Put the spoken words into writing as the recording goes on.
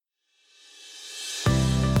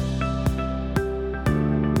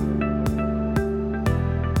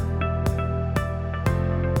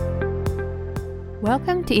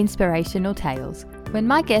Welcome to Inspirational Tales. When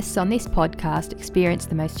my guests on this podcast experience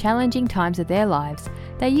the most challenging times of their lives,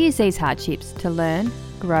 they use these hardships to learn,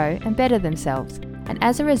 grow, and better themselves, and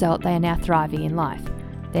as a result, they are now thriving in life.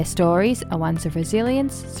 Their stories are ones of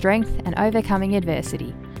resilience, strength, and overcoming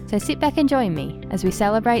adversity. So sit back and join me as we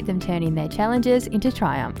celebrate them turning their challenges into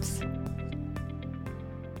triumphs.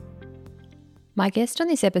 My guest on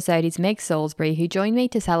this episode is Meg Salisbury, who joined me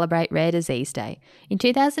to celebrate Rare Disease Day. In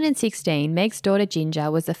 2016, Meg's daughter Ginger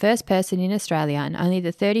was the first person in Australia and only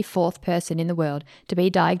the 34th person in the world to be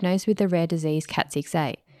diagnosed with the rare disease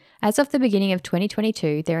KAT6A. As of the beginning of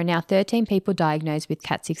 2022, there are now 13 people diagnosed with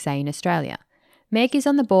KAT6A in Australia. Meg is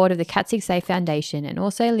on the board of the KAT6A Foundation and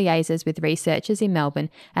also liaises with researchers in Melbourne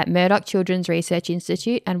at Murdoch Children's Research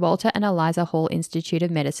Institute and Walter and Eliza Hall Institute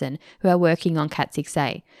of Medicine, who are working on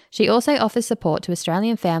KAT6A. She also offers support to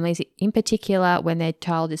Australian families, in particular when their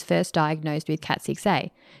child is first diagnosed with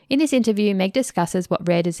KAT6A. In this interview, Meg discusses what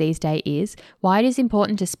Rare Disease Day is, why it is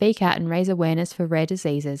important to speak out and raise awareness for rare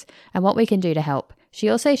diseases, and what we can do to help. She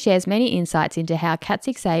also shares many insights into how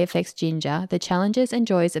KAT6A affects Ginger, the challenges and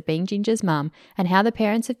joys of being Ginger's mum, and how the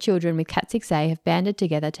parents of children with KAT6A have banded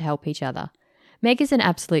together to help each other. Meg is an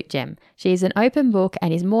absolute gem. She is an open book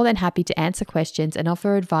and is more than happy to answer questions and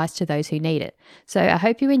offer advice to those who need it. So I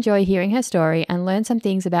hope you enjoy hearing her story and learn some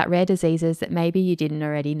things about rare diseases that maybe you didn't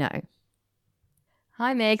already know.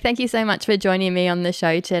 Hi Meg, thank you so much for joining me on the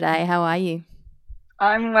show today. How are you?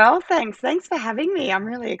 I'm well, thanks. Thanks for having me. I'm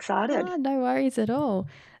really excited. Oh, no worries at all.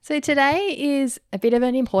 So today is a bit of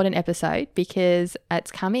an important episode because it's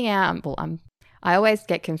coming out. Well, I always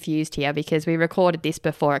get confused here because we recorded this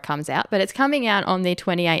before it comes out, but it's coming out on the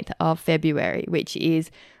 28th of February, which is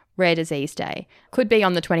Rare Disease Day. Could be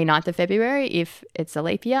on the 29th of February if it's a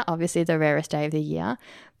leap year, obviously the rarest day of the year.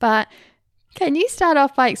 But can you start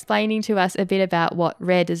off by explaining to us a bit about what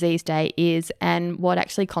Rare Disease Day is and what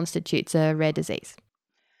actually constitutes a rare disease?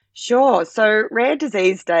 Sure. So Rare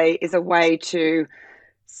Disease Day is a way to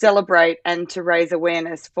celebrate and to raise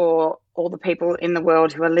awareness for all the people in the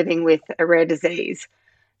world who are living with a rare disease.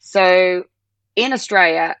 So in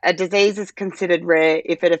Australia, a disease is considered rare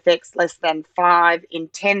if it affects less than 5 in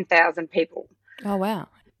 10,000 people. Oh, wow.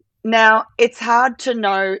 Now, it's hard to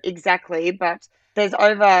know exactly, but there's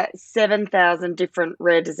over 7,000 different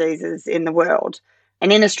rare diseases in the world.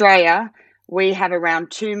 And in Australia, we have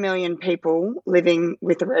around 2 million people living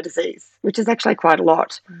with a rare disease, which is actually quite a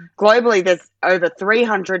lot. Globally, there's over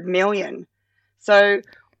 300 million. So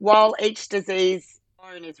while each disease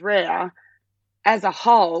alone is rare, as a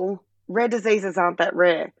whole, rare diseases aren't that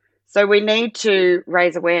rare. So we need to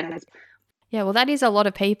raise awareness. Yeah, well, that is a lot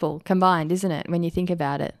of people combined, isn't it, when you think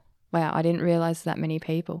about it? Wow, I didn't realise that many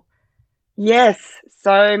people. Yes,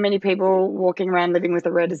 so many people walking around living with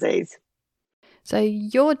a rare disease. So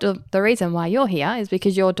the reason why you're here is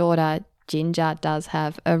because your daughter Ginger does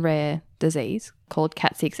have a rare disease called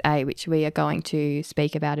KAT6A, which we are going to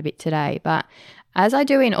speak about a bit today. But as I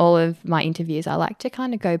do in all of my interviews, I like to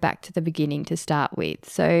kind of go back to the beginning to start with.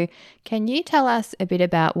 So can you tell us a bit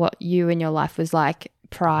about what you and your life was like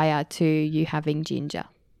prior to you having Ginger?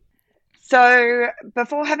 So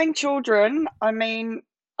before having children, I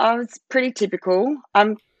was pretty typical.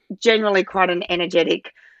 I'm generally quite an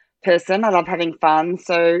energetic person. I love having fun.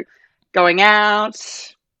 So going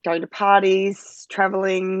out, going to parties,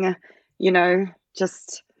 traveling,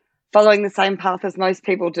 just following the same path as most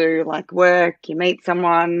people do, like work, you meet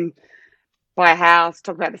someone, buy a house,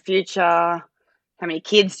 talk about the future, how many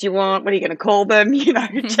kids do you want, what are you going to call them,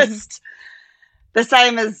 just the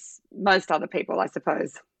same as most other people, I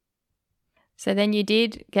suppose. So then you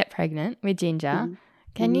did get pregnant with Ginger. Mm-hmm.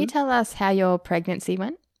 Can you tell us how your pregnancy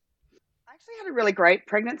went? I actually had a really great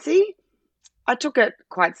pregnancy. I took it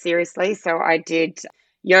quite seriously. So I did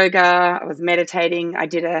yoga, I was meditating, I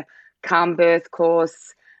did a calm birth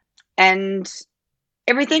course, and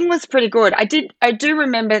everything was pretty good. I do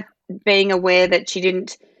remember being aware that she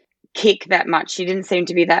didn't kick that much. She didn't seem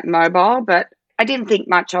to be that mobile, but I didn't think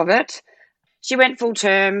much of it. She went full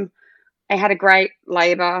term. I had a great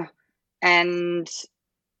labour, and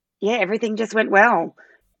yeah, everything just went well.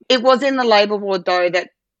 It was in the labour ward though that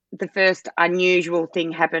the first unusual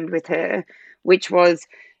thing happened with her, which was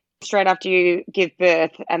straight after you give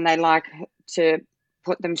birth and they like to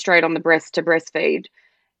put them straight on the breast to breastfeed.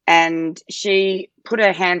 And she put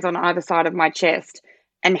her hands on either side of my chest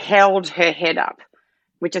and held her head up,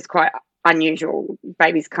 which is quite unusual.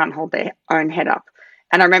 Babies can't hold their own head up.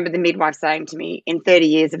 And I remember the midwife saying to me, in 30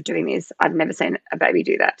 years of doing this, I've never seen a baby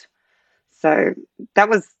do that. So that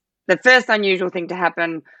was the first unusual thing to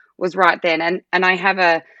happen, was right then. And I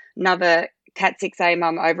have another KAT6A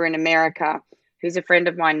mum over in America who's a friend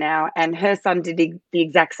of mine now, and her son did the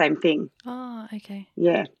exact same thing. Oh, okay.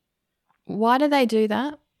 Yeah. Why do they do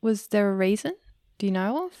that? Was there a reason? Do you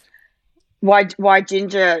know of? Why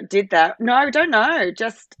Ginger did that? No, I don't know.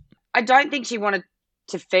 Just I don't think she wanted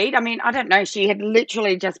to feed. I mean, I don't know. She had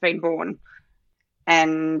literally just been born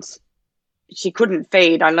and she couldn't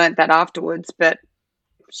feed. I learnt that afterwards, but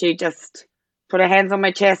she just put her hands on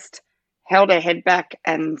my chest, held her head back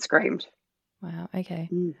and screamed. Wow, okay.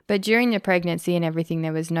 But during the pregnancy and everything,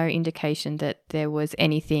 there was no indication that there was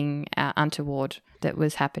anything untoward that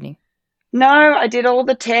was happening? No, I did all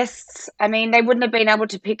the tests. I mean, they wouldn't have been able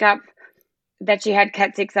to pick up that she had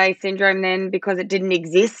KAT6A syndrome then because it didn't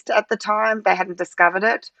exist at the time. They hadn't discovered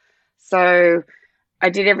it. So I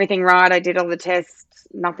did everything right. I did all the tests.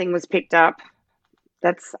 Nothing was picked up.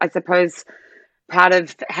 That's, I suppose, part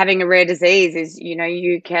of having a rare disease is,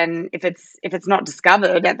 you can, if it's not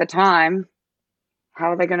discovered at the time,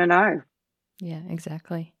 how are they going to know? Yeah,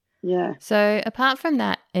 exactly. Yeah. So apart from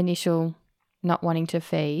that initial not wanting to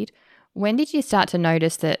feed, when did you start to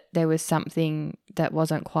notice that there was something that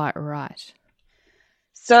wasn't quite right?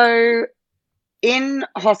 So in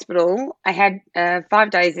hospital, I had 5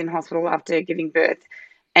 days in hospital after giving birth,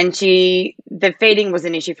 and the feeding was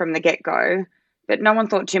an issue from the get-go, but no one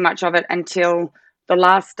thought too much of it until the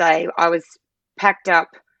last day. I was packed up,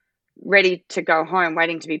 ready to go home,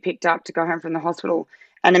 waiting to be picked up to go home from the hospital,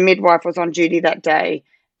 and a midwife was on duty that day,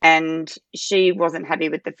 and she wasn't happy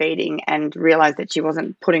with the feeding and realised that she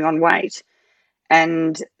wasn't putting on weight.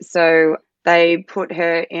 And so they put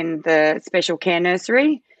her in the special care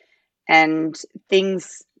nursery, and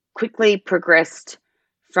things quickly progressed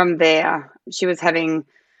from there. She was having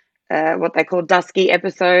what they call dusky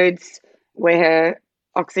episodes, where her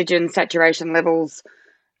oxygen saturation levels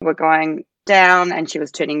were going down and she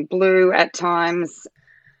was turning blue at times.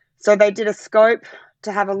 So they did a scope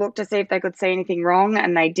to have a look to see if they could see anything wrong,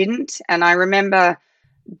 and they didn't. And I remember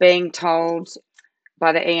being told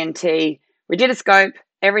by the ENT, we did a scope,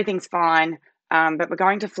 everything's fine, but we're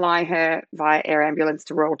going to fly her via air ambulance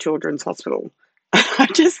to Royal Children's Hospital. I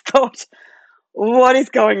just thought, what is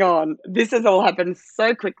going on? This has all happened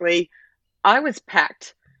so quickly. I was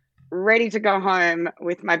packed, ready to go home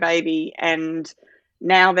with my baby, and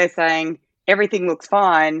now they're saying everything looks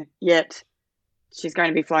fine, yet she's going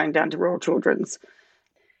to be flown down to Royal Children's.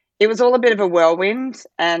 It was all a bit of a whirlwind,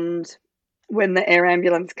 and when the air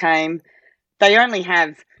ambulance came, they only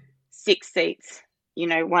have 6 seats,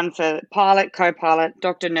 one for pilot, co-pilot,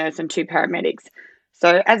 doctor, nurse, and 2 paramedics.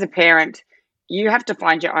 So as a parent, you have to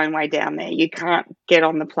find your own way down there. You can't get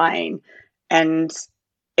on the plane. And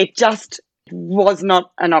it just was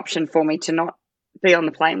not an option for me to not be on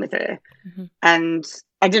the plane with her. Mm-hmm. And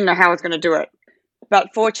I didn't know how I was going to do it.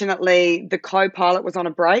 But fortunately, the co-pilot was on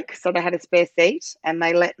a break, so they had a spare seat and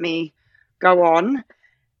they let me go on.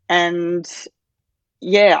 And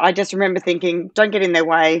yeah, I just remember thinking, don't get in their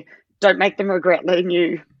way. Don't make them regret letting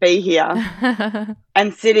you be here.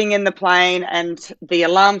 And sitting in the plane, and the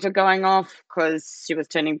alarms were going off because she was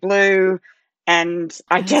turning blue. And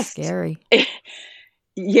That's scary.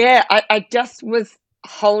 Yeah, I just was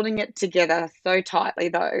holding it together so tightly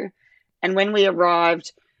though. And when we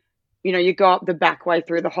arrived, you go up the back way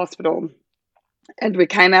through the hospital, and we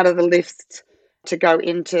came out of the lift to go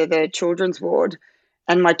into the children's ward.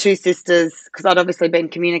 And my 2 sisters, because I'd obviously been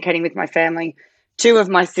communicating with my family, 2 of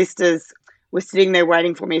my sisters were sitting there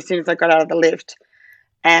waiting for me as soon as I got out of the lift.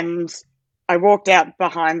 And I walked out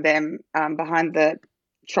behind them, behind the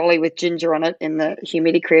trolley with Ginger on it in the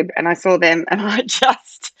humidity crib, and I saw them, and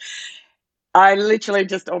I literally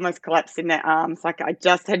just almost collapsed in their arms. Like I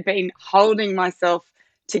just had been holding myself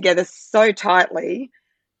together so tightly.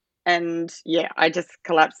 And yeah, I just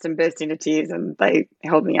collapsed and burst into tears, and they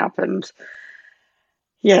held me up. And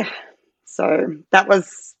yeah, so that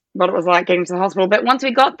was what it was like getting to the hospital. But once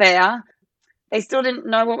we got there, they still didn't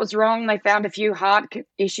know what was wrong. They found a few heart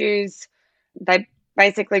issues. They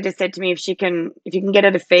basically just said to me, if you can get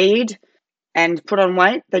her to feed and put on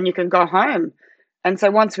weight, then you can go home. And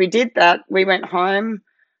so once we did that, we went home.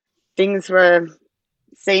 Things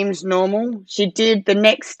seemed normal. The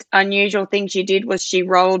next unusual thing she did was she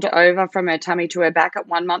rolled over from her tummy to her back at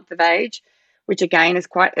 1 month of age, which again is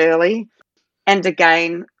quite early. And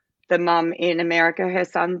again, the mum in America, her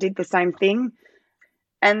son did the same thing.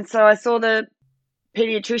 And so I saw the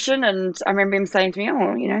pediatrician, and I remember him saying to me,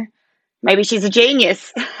 oh, maybe she's a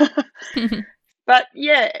genius. But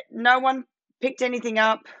yeah, no one picked anything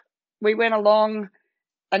up. We went along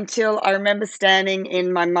until I remember standing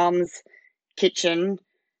in my mum's kitchen,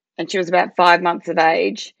 and she was about 5 months of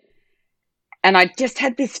age. And I just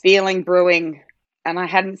had this feeling brewing, and I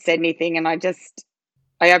hadn't said anything. And I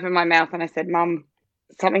I opened my mouth and I said, Mum,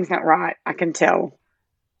 something's not right. I can tell.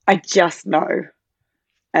 I just know.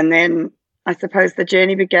 And then I suppose the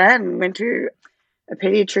journey began. Went to a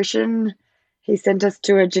pediatrician. He sent us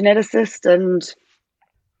to a geneticist, and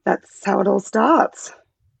that's how it all starts.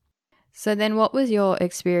 So then what was your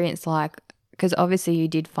experience like? Because obviously you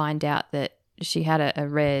did find out that she had a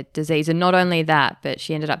rare disease. And not only that, but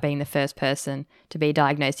she ended up being the first person to be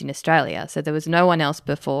diagnosed in Australia. So there was no one else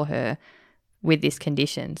before her with this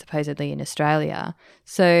condition, supposedly in Australia.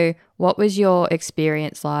 So what was your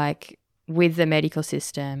experience like with the medical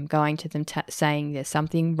system, going to them saying there's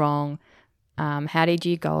something wrong? How did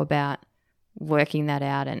you go about working that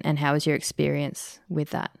out, and how was your experience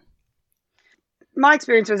with that? My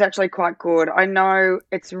experience was actually quite good. I know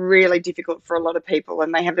it's really difficult for a lot of people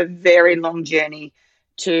and they have a very long journey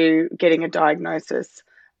to getting a diagnosis.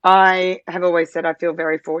 I have always said I feel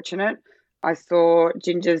very fortunate. I saw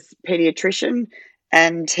Ginger's pediatrician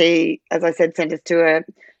and he, as I said, sent us to a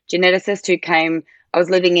geneticist who came. I was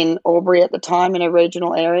living in Albury at the time in a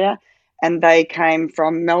regional area and they came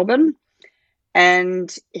from Melbourne,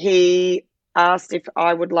 and he asked if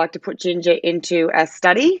I would like to put Ginger into a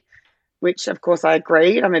study, which of course I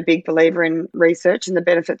agreed. I'm a big believer in research and the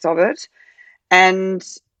benefits of it. And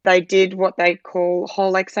they did what they call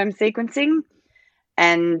whole exome sequencing.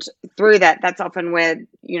 And through that, that's often where,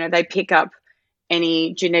 they pick up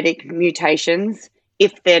any genetic mutations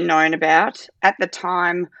if they're known about. At the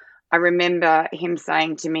time, I remember him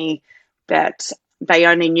saying to me that they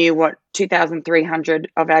only knew what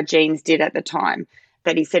 2,300 of our genes did at the time,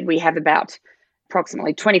 that he said we have about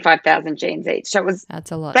approximately 25,000 genes each. So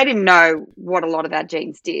That's a lot. they didn't know what a lot of our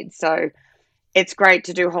genes did. So it's great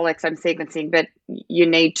to do whole exome sequencing, but you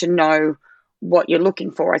need to know what you're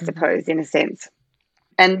looking for, I suppose, in a sense.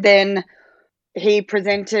 And then he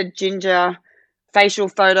presented Ginger facial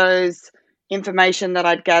photos, information that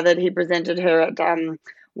I'd gathered. He presented her at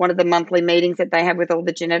one of the monthly meetings that they have with all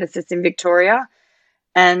the geneticists in Victoria.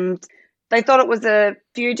 And they thought it was a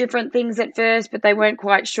few different things at first, but they weren't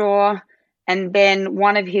quite sure. And then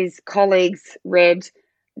one of his colleagues read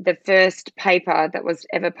the first paper that was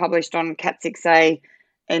ever published on KAT6A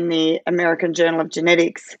in the American Journal of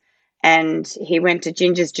Genetics. And he went to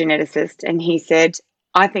Ginger's geneticist and he said,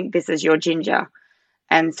 I think this is your Ginger.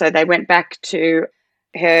 And so they went back to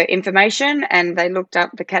her information and they looked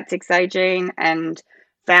up the KAT6A gene and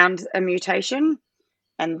found a mutation.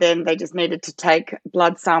 And then they just needed to take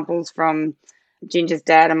blood samples from Ginger's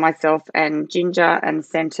dad and myself and Ginger and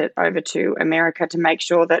sent it over to America to make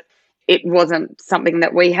sure that it wasn't something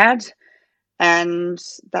that we had. And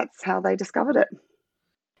that's how they discovered it.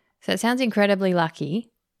 So it sounds incredibly lucky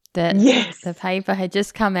that Yes. the paper had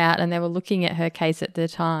just come out and they were looking at her case at the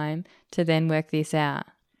time to then work this out.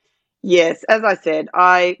 Yes, as I said,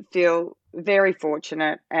 I feel very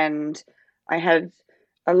fortunate, and I had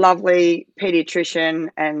a lovely pediatrician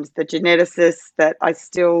and the geneticist that I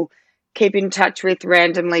still keep in touch with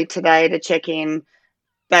randomly today to check in.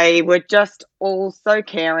 They were just all so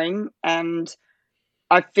caring, and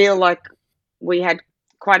I feel like we had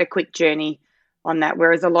quite a quick journey on that,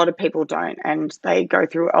 whereas a lot of people don't, and they go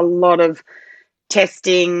through a lot of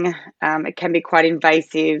testing. It can be quite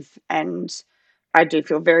invasive, and I do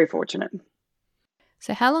feel very fortunate.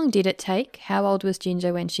 So how long did it take? How old was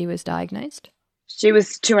Ginger when she was diagnosed? She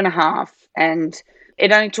was 2.5, and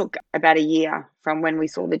it only took about a year from when we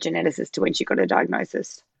saw the geneticist to when she got a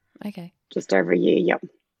diagnosis. Okay. Just over a year, yep.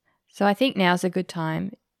 So I think now's a good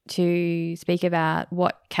time to speak about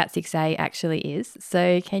what KAT6A actually is.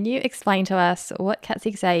 So can you explain to us what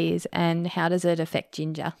KAT6A is and how does it affect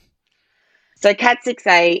Ginger? So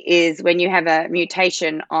KAT6A is when you have a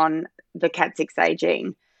mutation on the KAT6A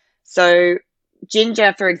gene. So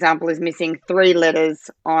Ginger, for example, is missing 3 letters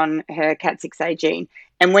on her KAT6A gene.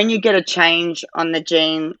 And when you get a change on the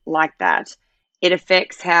gene like that, it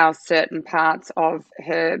affects how certain parts of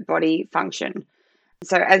her body function.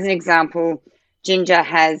 So as an example, Ginger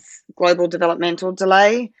has global developmental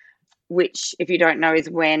delay, which, if you don't know, is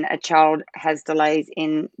when a child has delays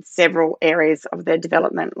in several areas of their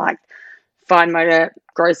development, like fine motor,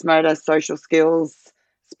 gross motor, social skills,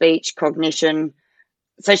 speech, cognition.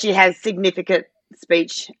 So she has significant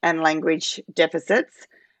speech and language deficits.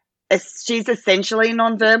 She's essentially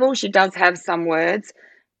nonverbal. She does have some words,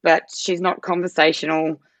 but she's not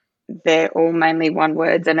conversational. They're all mainly one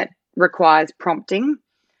words, and it requires prompting.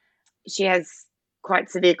 She has quite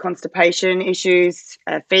severe constipation issues,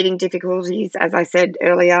 feeding difficulties, as I said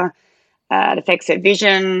earlier. It affects her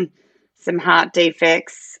vision, some heart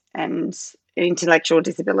defects, and intellectual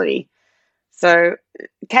disability. So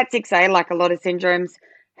KAT6A, like a lot of syndromes,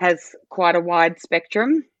 has quite a wide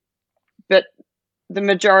spectrum, but the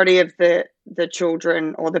majority of the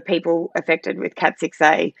children or the people affected with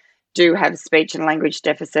KAT6A do have speech and language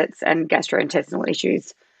deficits and gastrointestinal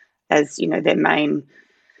issues as, their main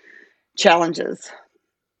challenges.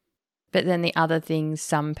 But then the other things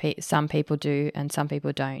some people do and some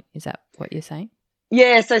people don't. Is that what you're saying?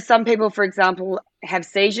 Yeah, so some people, for example, have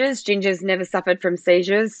seizures. Ginger's never suffered from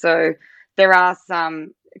seizures, so there are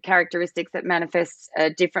some characteristics that manifest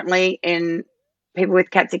differently in people with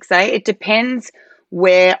KAT6A. It depends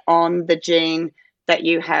where on the gene that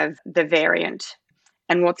you have the variant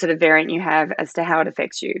and what sort of variant you have as to how it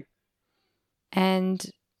affects you. And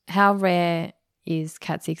how rare is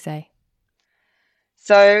KAT6A?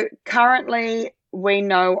 So currently we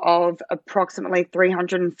know of approximately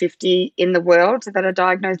 350 in the world that are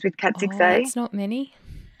diagnosed with KAT6A. Oh, that's not many.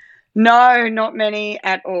 No, not many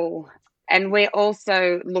at all. And we're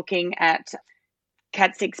also looking at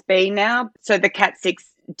KAT6B now, so the KAT6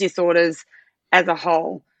 disorders as a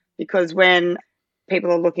whole, because when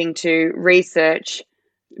people are looking to research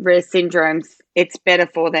rare syndromes, it's better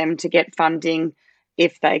for them to get funding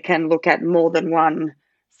if they can look at more than one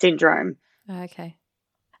syndrome. Okay.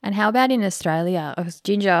 And how about in Australia?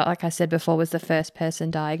 Ginger, like I said before, was the first person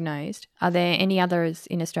diagnosed. Are there any others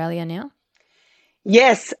in Australia now?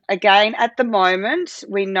 Yes, again, at the moment,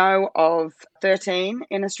 we know of 13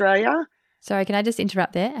 in Australia. Sorry, can I just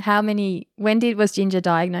interrupt there? When was Ginger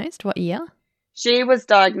diagnosed? What year? She was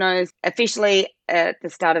diagnosed officially at the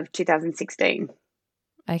start of 2016.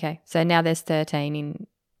 Okay, so now there's 13 in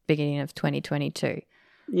beginning of 2022.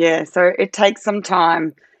 Yeah, so it takes some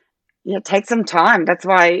time. Yeah, it takes some time. That's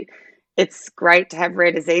why it's great to have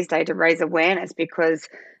Rare Disease Day to raise awareness, because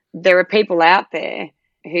there are people out there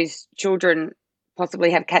whose children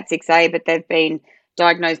possibly have KAT6A, but they've been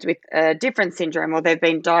diagnosed with a different syndrome, or they've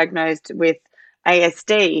been diagnosed with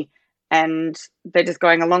ASD, and they're just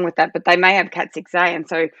going along with that, but they may have KAT6A. And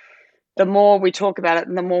so the more we talk about it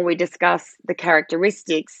and the more we discuss the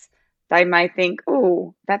characteristics, they may think,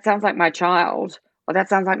 oh, that sounds like my child, or that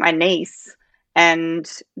sounds like my niece, and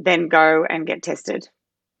then go and get tested.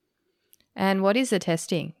 And what is the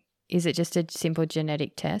testing? Is it just a simple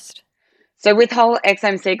genetic test? So with whole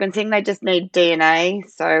exome sequencing, they just need DNA.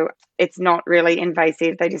 So it's not really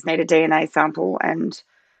invasive. They just need a DNA sample and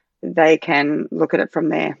they can look at it from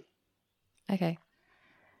there. Okay.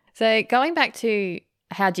 So going back to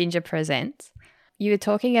how Ginger presents, you were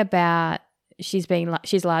talking about she's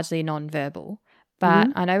largely non-verbal, but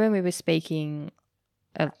I know when we were speaking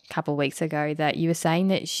a couple of weeks ago that you were saying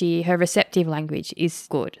that her receptive language is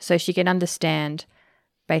good, so she can understand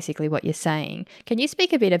basically what you're saying. Can you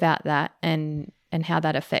speak a bit about that and how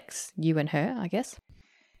that affects you and her, I guess?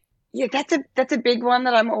 Yeah, that's a big one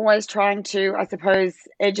that I'm always trying to, I suppose,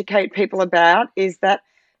 educate people about, is that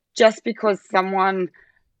just because someone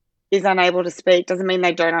is unable to speak doesn't mean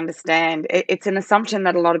they don't understand. It's an assumption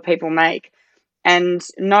that a lot of people make. And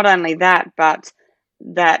not only that, but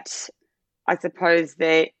that I suppose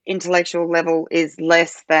their intellectual level is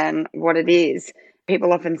less than what it is.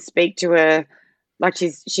 People often speak to her like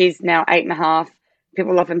she's now 8.5.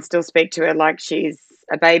 People often still speak to her like she's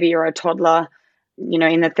a baby or a toddler,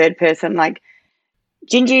 in the third person, like,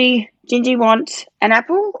 Gingy want an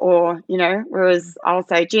apple? Or, whereas I'll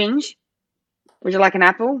say, Ginge, would you like an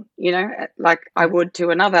apple? Like I would to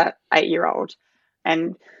another 8-year-old.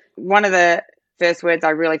 And one of the first words I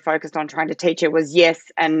really focused on trying to teach her was yes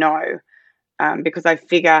and no, because I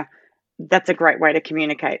figure that's a great way to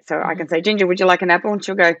communicate. So I can say, Ginger, would you like an apple? And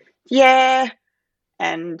she'll go, yeah.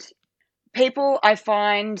 And people, I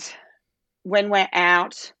find, when we're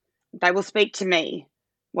out, they will speak to me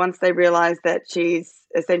once they realize that she's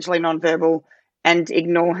essentially nonverbal and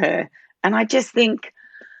ignore her. And I just think,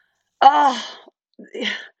 oh,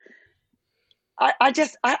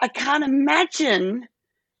 I can't imagine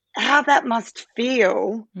how that must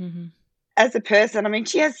feel as a person. I mean,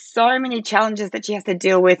 she has so many challenges that she has to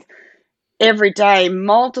deal with every day,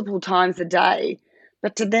 multiple times a day,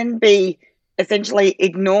 but to then be essentially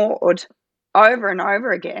ignored over and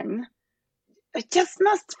over again, it just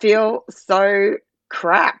must feel so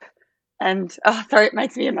crap. And sorry, it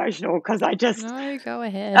makes me emotional because I just... No, go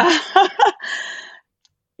ahead.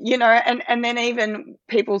 And then even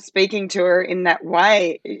people speaking to her in that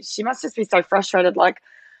way, she must just be so frustrated, like,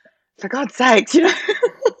 for God's sakes, I'm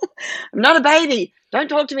not a baby. Don't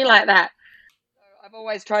talk to me like that. So I've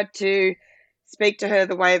always tried to speak to her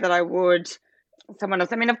the way that I would someone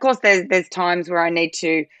else. I mean, of course, there's times where I need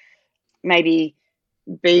to maybe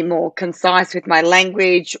be more concise with my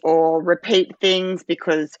language or repeat things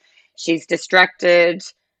because she's distracted.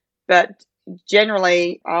 But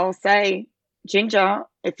generally, I'll say, Ginger,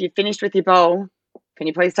 if you're finished with your bowl, can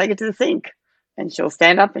you please take it to the sink? and she'll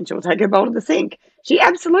stand up and she'll take her bowl to the sink. She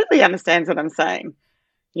absolutely understands what I'm saying.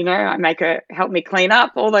 I make her help me clean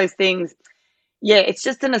up, all those things. Yeah, it's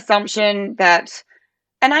just an assumption that,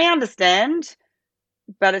 and I understand,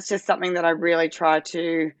 but it's just something that I really try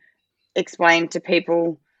to explain to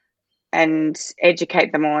people and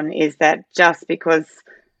educate them on, is that just because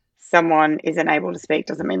someone isn't able to speak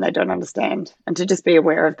doesn't mean they don't understand, and to just be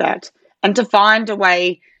aware of that and to find a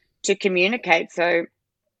way to communicate. So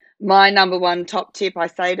my number one top tip I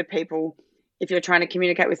say to people, if you're trying to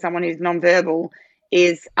communicate with someone who's nonverbal,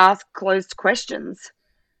 is ask closed questions,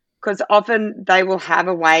 because often they will have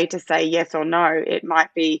a way to say yes or no. It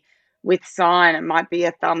might be with sign, it might be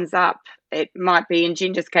a thumbs up, it might be, in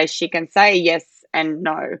Ginger's case, she can say yes and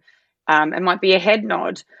no. It might be a head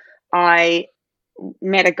nod. I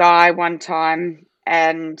met a guy one time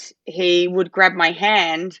and he would grab my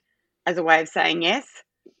hand as a way of saying yes,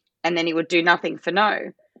 and then he would do nothing for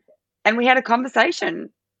no. And we had a conversation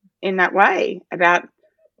in that way about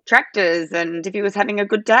tractors and if he was having a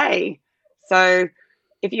good day. So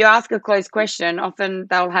if you ask a closed question, often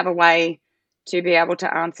they'll have a way to be able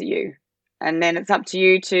to answer you. And then it's up to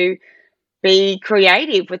you to be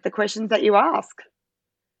creative with the questions that you ask.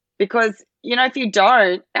 Because, if you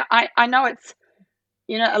don't, I know it's,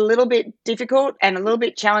 a little bit difficult and a little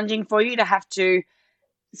bit challenging for you to have to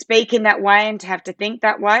speak in that way and to have to think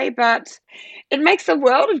that way, but it makes a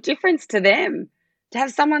world of difference to them to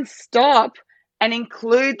have someone stop and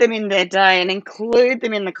include them in their day and include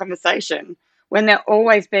them in the conversation when they're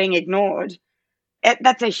always being ignored.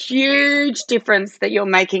 That's a huge difference that you're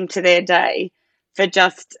making to their day for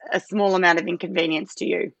just a small amount of inconvenience to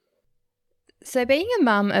you. So, being a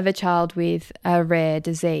mum of a child with a rare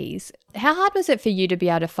disease, how hard was it for you to be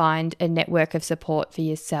able to find a network of support for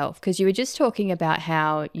yourself? Because you were just talking about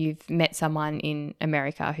how you've met someone in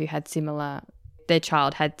America who had their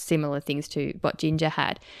child had similar things to what Ginger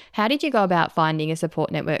had. How did you go about finding a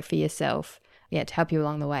support network for yourself, to help you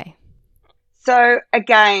along the way? So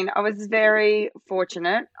again, I was very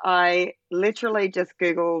fortunate. I literally just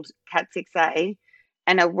Googled KAT6A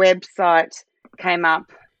and a website came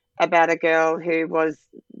up about a girl who was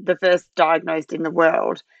the first diagnosed in the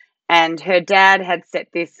world. And her dad had set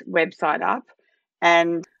this website up.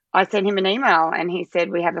 And I sent him an email and he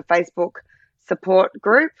said, we have a Facebook support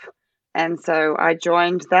group. And so I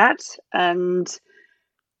joined that and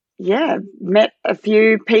met a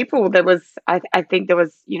few people. There was, I think there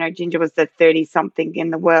was, Ginger was the 30 something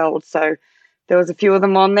in the world. So there was a few of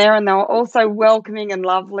them on there and they were also welcoming and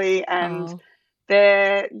lovely. And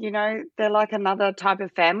they're like another type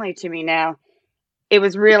of family to me now. It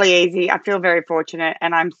was really easy. I feel very fortunate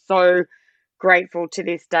and I'm so grateful to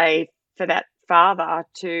this day for that father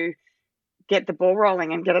to get the ball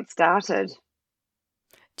rolling and get it started.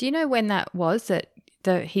 Do you know when that was that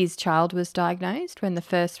his child was diagnosed, when the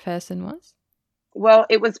first person was? Well,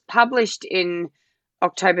 it was published in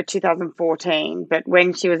October 2014, but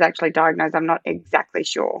when she was actually diagnosed, I'm not exactly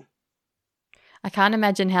sure. I can't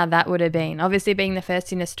imagine how that would have been. Obviously, being the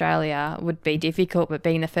first in Australia would be difficult, but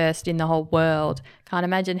being the first in the whole world, can't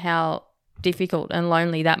imagine how difficult and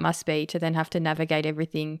lonely that must be to then have to navigate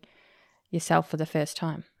everything yourself for the first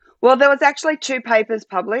time. Well, there was actually 2 papers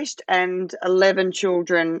published and 11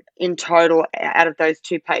 children in total out of those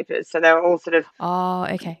 2 papers. So they were all sort of... Oh,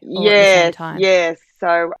 okay. All at the same time. Yes.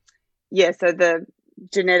 So the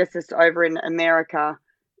geneticist over in America,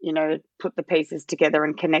 put the pieces together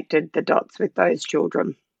and connected the dots with those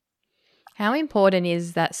children. How important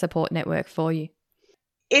is that support network for you?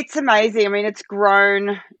 It's amazing. I mean, it's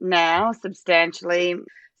grown now substantially.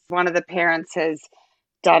 One of the parents has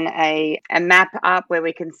done a map up where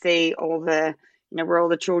we can see all the, where all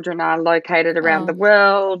the children are located around the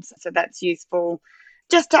world. So that's useful.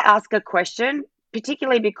 Just to ask a question,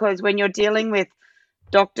 particularly because when you're dealing with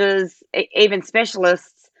doctors, even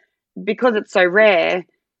specialists, because it's so rare,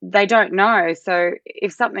 they don't know. So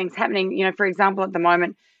if something's happening, for example, at the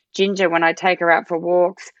moment, Ginger, when I take her out for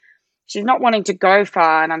walks, she's not wanting to go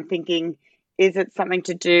far. And I'm thinking, is it something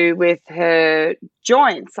to do with her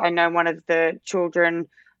joints? I know one of the children,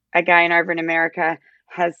 again, over in America,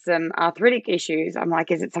 has some arthritic issues. I'm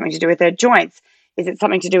like, is it something to do with her joints? Is it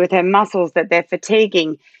something to do with her muscles that they're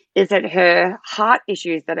fatiguing? Is it her heart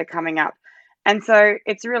issues that are coming up? And so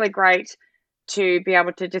it's really great to be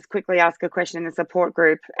able to just quickly ask a question in the support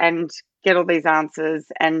group and get all these answers,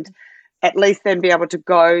 and at least then be able to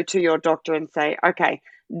go to your doctor and say, okay,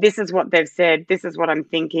 this is what they've said, this is what I'm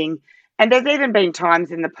thinking. And there's even been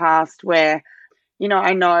times in the past where,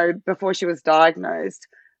 I know before she was diagnosed,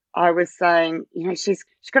 I was saying, she's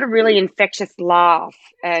got a really infectious laugh.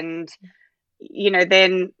 And,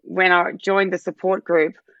 then when I joined the support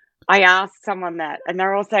group, I asked someone that, and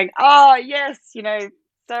they're all saying, "Oh, yes,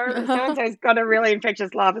 so-and-so's got a really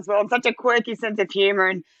infectious laugh as well, and such a quirky sense of humor."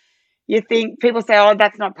 And you think people say, "Oh,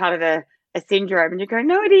 that's not part of a syndrome," and you go,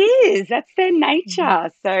 "No, it is. That's their Mhm.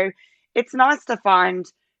 nature." So it's nice to find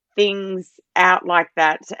things out like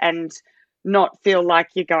that and not feel like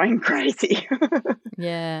you're going crazy.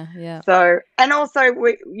 Yeah, yeah. So, and also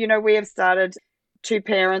we have started, two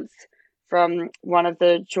parents from one of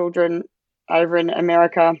the children over in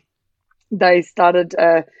America. They started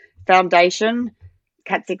a foundation,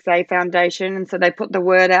 KAT6A Foundation, and so they put the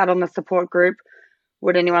word out on the support group.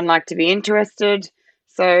 Would anyone like to be interested?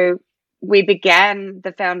 So we began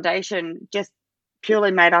the foundation just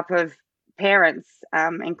purely made up of parents,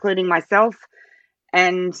 including myself,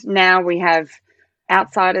 and now we have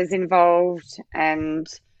outsiders involved, and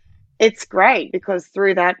it's great because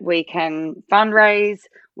through that we can fundraise,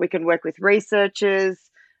 we can work with researchers,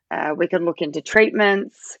 we can look into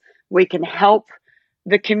treatments, we can help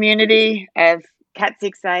the community of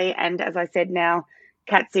KAT6A and, as I said now,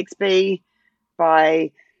 KAT6B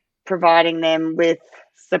by providing them with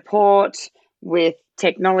support, with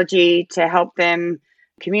technology to help them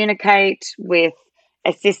communicate, with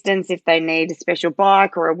assistance if they need a special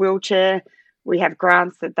bike or a wheelchair. We have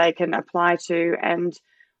grants that they can apply to, and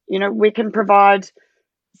we can provide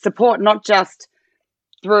support not just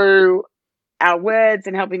through our words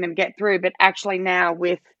and helping them get through, but actually now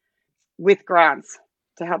with grants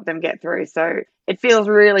to help them get through. So it feels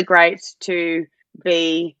really great to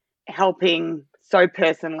be helping so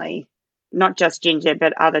personally, not just Ginger,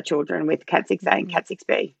 but other children with KAT6A and Mhm.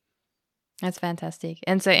 KAT6B. That's fantastic.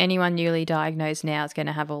 And so anyone newly diagnosed now is going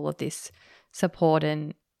to have all of this support,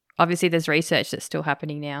 and obviously there's research that's still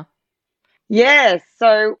happening now. Yes.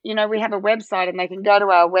 So, we have a website, and they can go to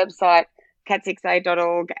our website,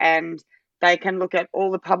 cat6a.org, and they can look at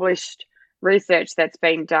all the published research that's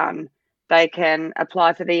been done. They can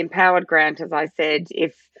apply for the Empowered Grant, as I said,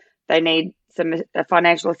 if they need some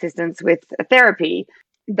financial assistance with a therapy.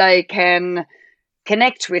 They can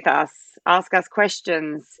connect with us, ask us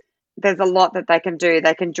questions. There's a lot that they can do.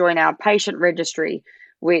 They can join our patient registry,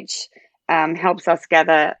 which helps us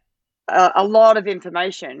gather a lot of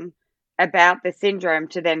information about the syndrome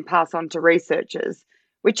to then pass on to researchers,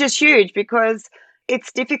 which is huge because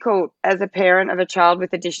it's difficult as a parent of a child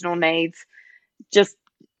with additional needs, just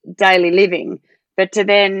daily living. But to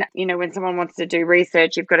then, when someone wants to do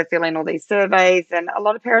research, you've got to fill in all these surveys, and a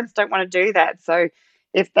lot of parents don't want to do that. So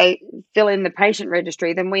if they fill in the patient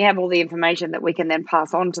registry, then we have all the information that we can then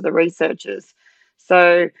pass on to the researchers.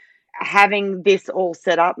 So having this all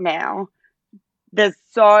set up now, there's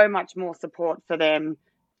so much more support for them,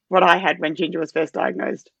 what I had when Ginger was first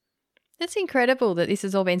diagnosed. It's incredible that this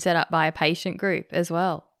has all been set up by a patient group as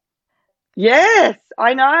well. Yes,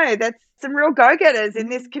 I know. That's some real go-getters in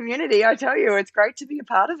this Mm. community. I tell you, it's great to be a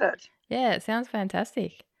part of it. Yeah, it sounds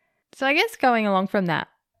fantastic. So I guess going along from that,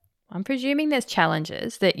 I'm presuming there's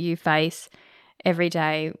challenges that you face every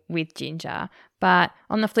day with Ginger, but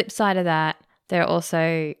on the flip side of that, there are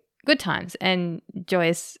also good times and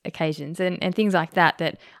joyous occasions and things like that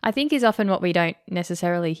that I think is often what we don't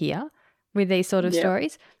necessarily hear with these sort of Yeah.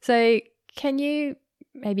 stories. So can you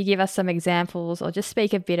maybe give us some examples or just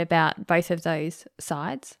speak a bit about both of those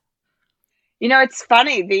sides? It's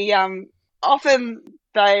funny. The often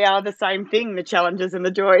they are the same thing, the challenges and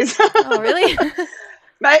the joys. Oh, really?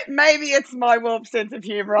 Maybe it's my warped sense of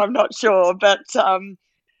humor, I'm not sure, but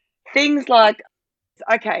things like,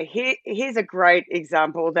 okay, here's a great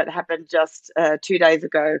example that happened just 2 days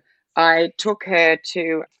ago. I took her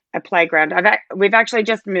to a playground. We've actually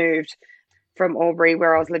just moved from Albury,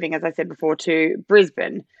 where I was living, as I said before, to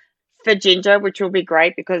Brisbane for Ginger, which will be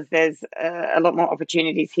great because there's a lot more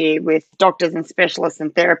opportunities here with doctors and specialists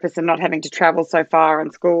and therapists and not having to travel so far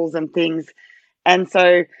and schools and things. And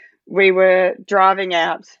so we were driving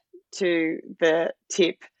out to the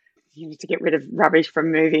tip, to get rid of rubbish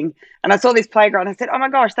from moving. And I saw this playground. I said, "Oh my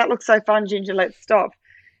gosh, that looks so fun, Ginger, let's stop."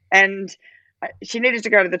 And she needed to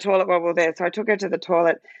go to the toilet while we were there. So I took her to the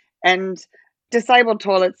toilet, and disabled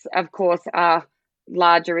toilets, of course, are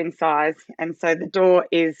larger in size. And so the door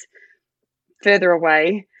is further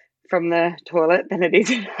away from the toilet than it is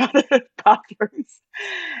in other bathrooms.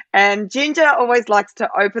 And Ginger always likes to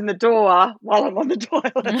open the door while I'm on the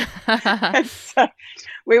toilet. And so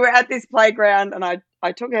we were at this playground, and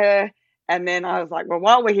I took her, and then I was like, well,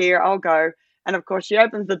 while we're here, I'll go. And of course, she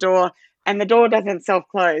opens the door, and the door doesn't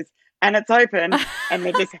self-close, and it's open, and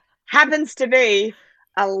there just happens to be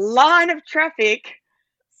a line of traffic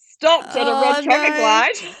stopped at a red Oh, traffic no.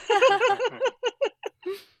 light.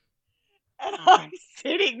 And I'm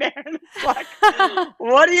sitting there, and it's like,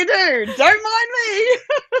 what do you do? Don't mind me.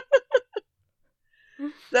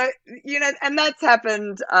 So, and that's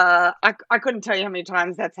happened. I couldn't tell you how many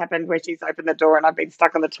times that's happened where she's opened the door and I've been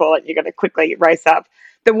stuck on the toilet and you've got to quickly race up.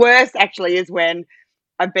 The worst actually is when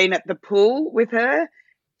I've been at the pool with her,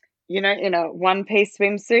 in a one-piece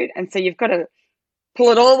swimsuit. And so you've got to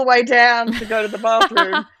pull it all the way down to go to the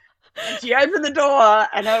bathroom. And she opened the door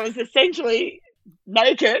and I was essentially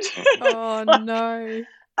naked. Oh, like, no.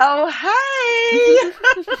 Oh, hey.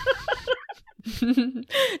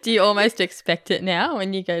 Do you almost expect it now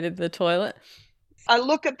when you go to the toilet? I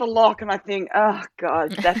look at the lock and I think, oh,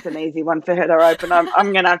 God, that's an easy one for her to open.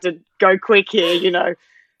 I'm going to have to go quick here.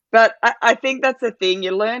 But I think that's the thing.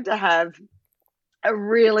 You learn to have a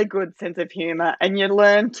really good sense of humour and you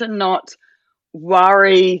learn to not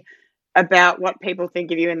worry about what people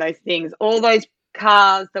think of you in those things. All those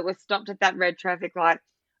cars that were stopped at that red traffic light,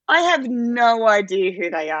 I have no idea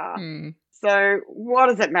who they are. So what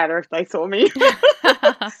does it matter if they saw me?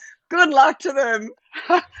 Good luck to them.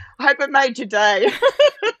 I hope it made your day.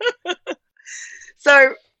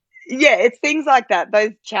 So, yeah, it's things like that,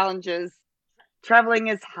 those challenges. Traveling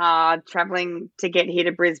is hard, traveling to get here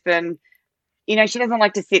to Brisbane. She doesn't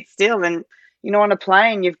like to sit still. And, on a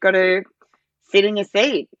plane, you've got to sit in your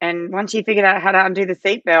seat. And once she figured out how to undo the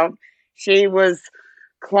seatbelt, she was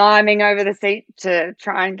climbing over the seat to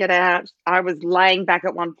try and get out. I was laying back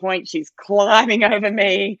at one point. She's climbing over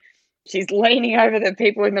me. She's leaning over the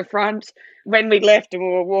people in the front. When we left and we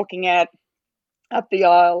were walking out up the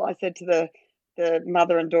aisle, I said to the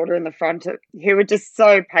mother and daughter in the front, who were just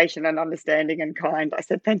so patient and understanding and kind, I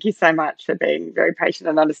said, thank you so much for being very patient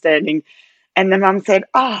and understanding. And the mum said,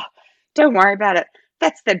 oh, don't worry about it.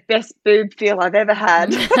 That's the best boob feel I've ever had.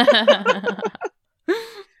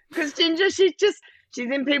 Because Ginger, she's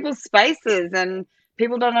in people's spaces and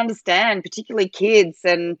people don't understand, particularly kids.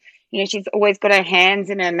 And, she's always got her hands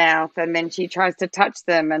in her mouth and then she tries to touch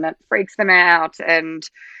them and it freaks them out. And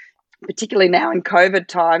particularly now in COVID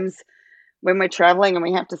times when we're traveling and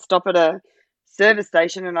we have to stop at a service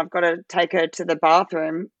station and I've got to take her to the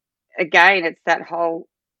bathroom, again, it's that whole,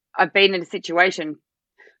 I've been in a situation,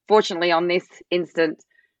 fortunately on this instant,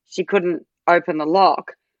 she couldn't open the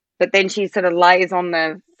lock, but then she sort of lays on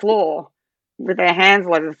the floor with her hands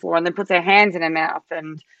all over the floor and then puts her hands in her mouth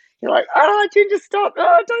and you're like, oh, Ginger, stop.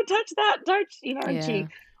 Oh, don't touch that. Don't, and she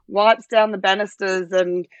wipes down the banisters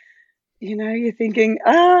and, you're thinking,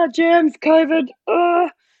 germs, COVID,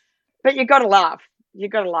 but you got to laugh. You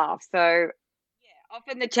got to laugh. So, yeah,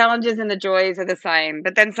 often the challenges and the joys are the same,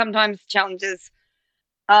 but then sometimes challenges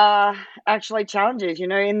are actually challenges.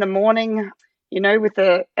 In the morning, with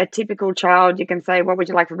a typical child, you can say, what would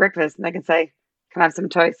you like for breakfast? And they can say, can I have some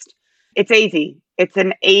toast? It's easy. It's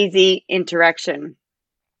an easy interaction.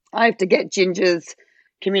 I have to get Ginger's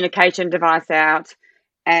communication device out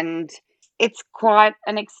and it's quite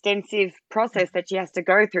an extensive process that she has to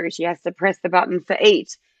go through. She has to press the button for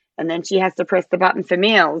eat and then she has to press the button for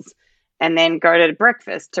meals and then go to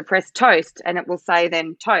breakfast to press toast and it will say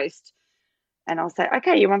then toast. And I'll say,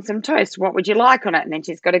 okay, you want some toast? What would you like on it? And then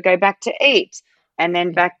she's got to go back to eat and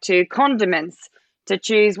then back to condiments to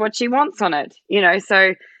choose what she wants on it.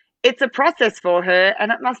 So it's a process for her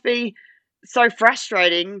and it must be so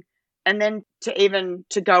frustrating. And then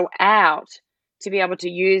to go out, to be able to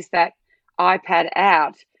use that iPad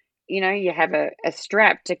out, you have a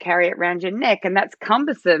strap to carry it around your neck and that's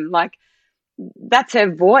cumbersome. Like that's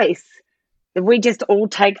her voice that we just all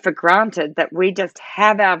take for granted, that we just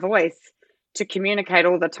have our voice to communicate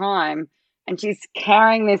all the time. And she's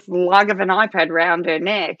carrying this lug of an iPad around her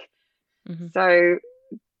neck. Mm-hmm. So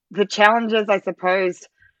the challenges, I suppose,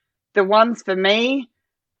 the ones for me,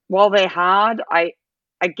 while they're hard, I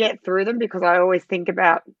get through them because I always think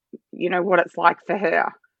about, what it's like for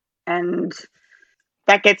her. And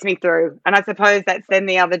that gets me through. And I suppose that's then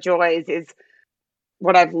the other joys is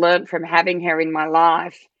what I've learned from having her in my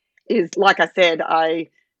life is, like I said, I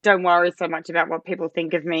don't worry so much about what people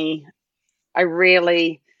think of me. I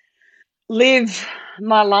really live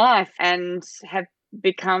my life and have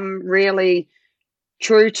become really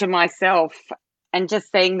true to myself and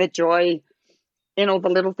just seeing the joy in all the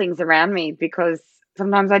little things around me because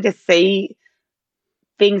sometimes I just see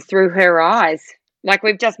things through her eyes. Like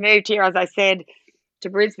we've just moved here, as I said, to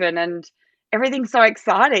Brisbane and everything's so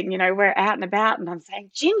exciting. We're out and about and I'm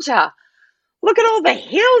saying, Ginger, look at all the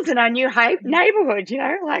hills in our new neighborhood,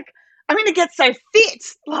 like I'm going to get so fit,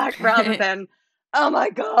 like rather than, oh my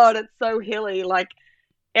God, it's so hilly. Like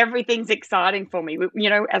everything's exciting for me.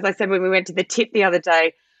 As I said, when we went to the tip the other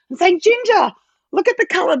day, I'm saying, Ginger, look at the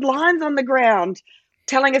coloured lines on the ground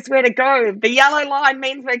telling us where to go. The yellow line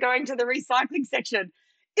means we're going to the recycling section.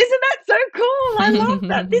 Isn't that so cool? I love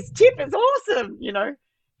that. This tip is awesome.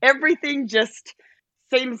 Everything just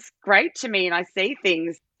seems great to me, and I see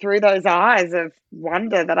things through those eyes of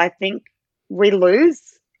wonder that I think we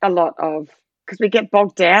lose a lot of because we get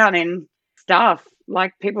bogged down in stuff.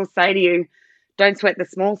 Like people say to you, don't sweat the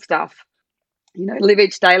small stuff. Live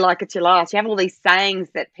each day like it's your last. You have all these sayings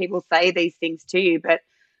that people say these things to you, but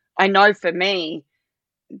I know for me,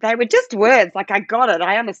 they were just words. Like I got it.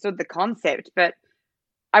 I understood the concept, but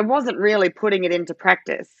I wasn't really putting it into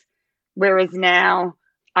practice. Whereas now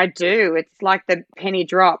I do. It's like the penny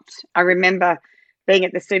dropped. I remember being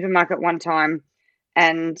at the supermarket one time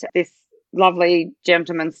and this lovely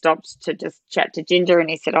gentleman stopped to just chat to Ginger and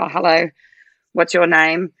he said, "Oh, hello, what's your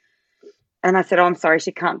name?" And I said, "Oh, I'm sorry,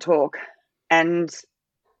 she can't talk." And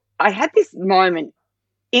I had this moment.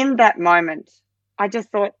 In that moment, I just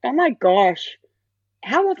thought, oh my gosh,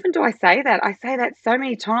 how often do I say that? I say that so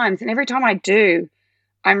many times. And every time I do,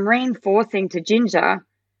 I'm reinforcing to Ginger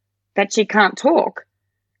that she can't talk.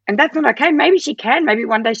 And that's not okay. Maybe she can. Maybe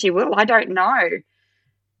one day she will. I don't know.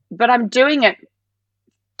 But I'm doing it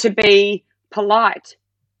to be polite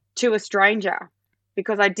to a stranger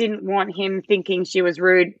because I didn't want him thinking she was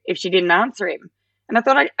rude if she didn't answer him. And I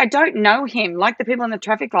thought, I don't know him. Like the people in the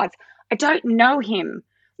traffic lights, I don't know him.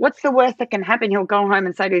 What's the worst that can happen? He'll go home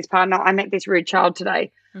and say to his partner, "I met this rude child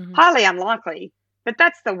today." Mm-hmm. Highly unlikely, but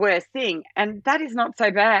that's the worst thing. And that is not so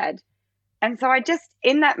bad. And so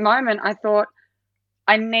in that moment, I thought,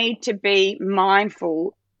 I need to be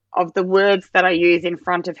mindful of the words that I use in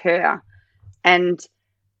front of her and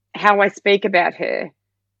how I speak about her,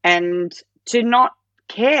 and to not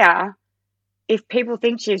care if people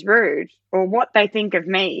think she's rude or what they think of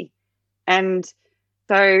me. And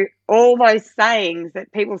so all those sayings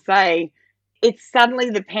that people say, it's suddenly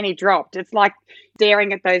the penny dropped. It's like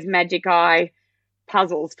staring at those magic eye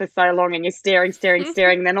puzzles for so long and you're staring,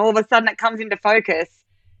 and then all of a sudden it comes into focus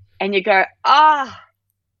and you go, I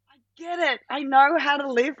get it. I know how to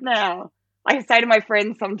live now. I say to my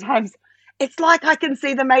friends sometimes, it's like I can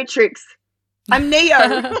see the Matrix. I'm Neo.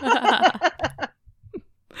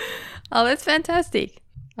 Oh, that's fantastic.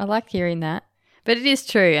 I like hearing that. But it is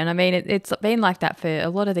true. And I mean, it's been like that for a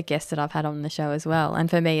lot of the guests that I've had on the show as well. And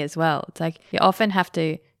for me as well. It's like you often have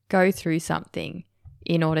to go through something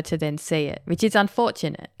in order to then see it, which is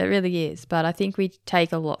unfortunate. It really is. But I think we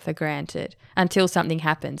take a lot for granted until something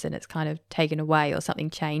happens and it's kind of taken away or something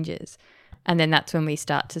changes. And then that's when we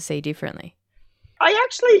start to see differently. I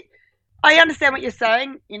understand what you're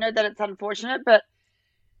saying, that it's unfortunate, but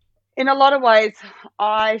in a lot of ways,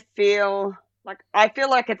 I feel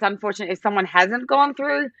like it's unfortunate if someone hasn't gone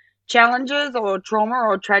through challenges or trauma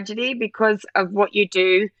or tragedy because of what you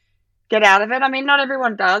do get out of it. I mean, not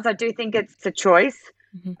everyone does. I do think it's a choice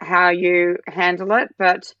how you handle it,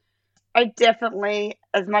 but I definitely,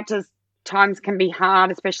 as much as times can be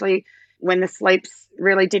hard, especially when the sleep's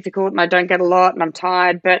really difficult and I don't get a lot and I'm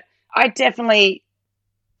tired, but I definitely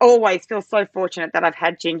always feel so fortunate that I've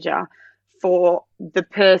had Ginger for the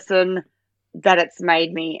person that it's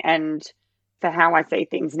made me and for how I see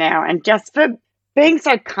things now and just for being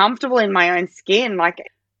so comfortable in my own skin. Like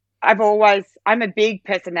I'm a big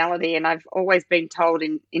personality and I've always been told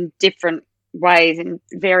in different ways, in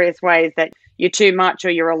various ways, that you're too much or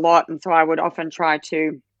you're a lot. And so I would often try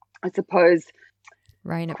to, I suppose,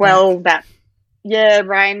 rein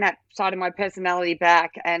that side of my personality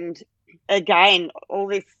back. And again, all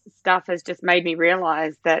this stuff has just made me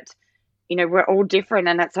realize that, we're all different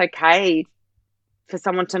and it's okay for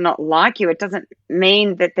someone to not like you. It doesn't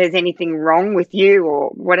mean that there's anything wrong with you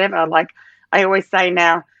or whatever. Like I always say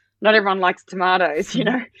now, not everyone likes tomatoes.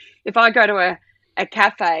 If I go to a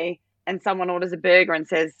cafe and someone orders a burger and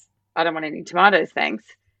says, "I don't want any tomatoes, thanks,"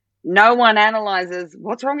 no one analyzes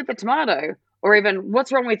what's wrong with the tomato or even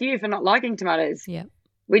what's wrong with you for not liking tomatoes. Yeah.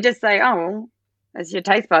 We just say, "Oh, well, that's your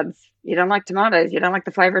taste buds. You don't like tomatoes. You don't like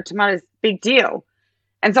the flavor of tomatoes. Big deal."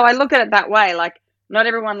 And so I look at it that way, like not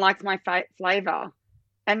everyone likes my flavor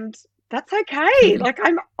and that's okay. Like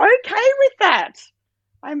I'm okay with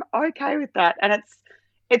that. And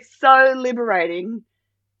it's so liberating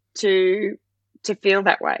to feel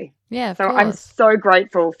that way. Yeah. So I'm so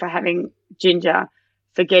grateful for having Ginger,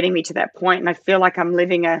 for getting me to that point. And I feel like I'm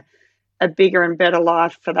living a bigger and better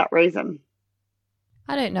life for that reason.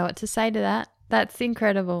 I don't know what to say to that. That's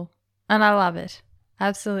incredible. And I love it.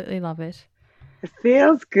 Absolutely love it. It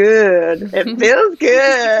feels good. It feels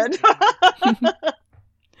good.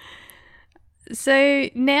 So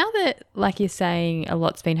now that, like you're saying, a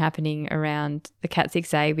lot's been happening around the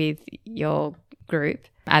KAT6A with your group,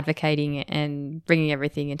 advocating and bringing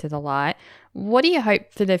everything into the light, what do you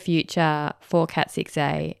hope for the future for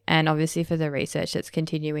KAT6A and obviously for the research that's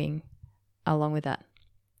continuing along with that?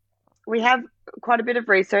 we have quite a bit of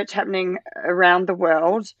research happening around the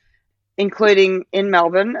world, including in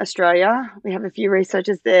Melbourne, Australia. We have a few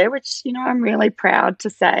researchers there, which, I'm really proud to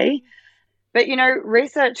say. But,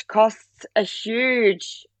 research costs a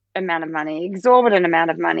huge amount of money, exorbitant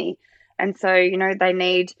amount of money. And so, they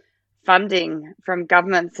need funding from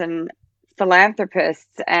governments and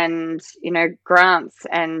philanthropists and, grants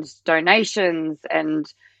and donations. And,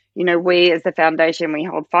 we as the foundation, we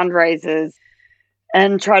hold fundraisers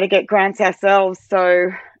and try to get grants ourselves.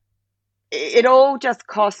 So it all just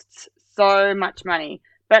costs so much money.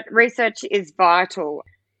 But research is vital.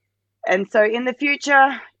 And so in the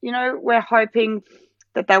future, we're hoping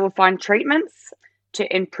that they will find treatments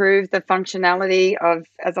to improve the functionality of,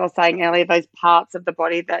 as I was saying earlier, those parts of the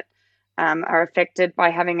body that are affected by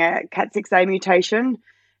having a KAT6A mutation.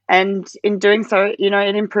 And in doing so,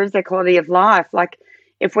 it improves their quality of life. Like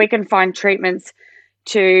if we can find treatments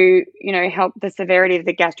to, help the severity of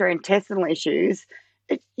the gastrointestinal issues,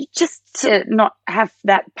 just to not have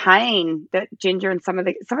that pain that Ginger and some of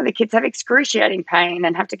the kids have, excruciating pain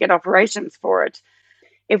and have to get operations for it.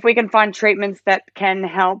 If we can find treatments that can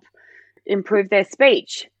help improve their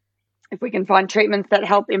speech, if we can find treatments that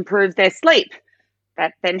help improve their sleep,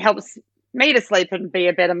 that then helps me to sleep and be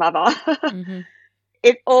a better mother. Mm-hmm.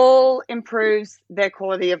 It all improves their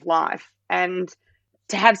quality of life. And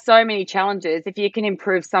to have so many challenges, if you can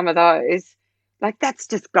improve some of those, like that's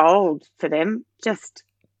just gold for them, just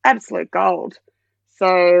absolute gold.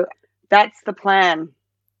 So that's the plan.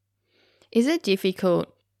 Is it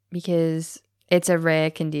difficult because it's a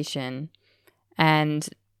rare condition and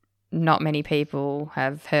not many people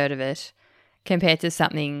have heard of it compared to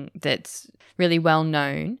something that's really well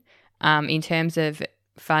known in terms of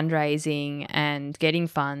fundraising and getting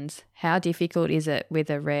funds? How difficult is it with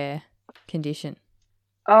a rare condition?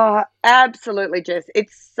 Oh, absolutely, Jess.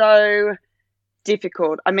 It's so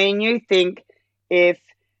difficult. I mean, you think if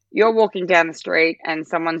you're walking down the street and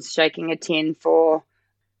someone's shaking a tin for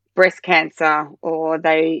breast cancer or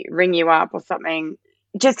they ring you up or something,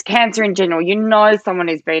 just cancer in general, someone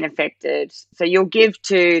who's been affected. So you'll give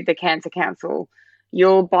to the Cancer Council,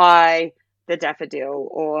 you'll buy the daffodil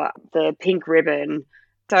or the pink ribbon.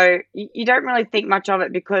 So you don't really think much of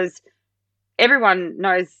it because everyone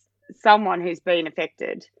knows someone who's been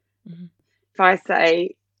affected. Mm-hmm. If I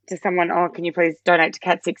say to someone, oh, can you please donate to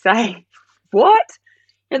KAT6A? What?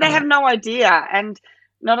 They have no idea. And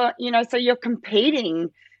so you're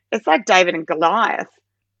competing. It's like David and Goliath.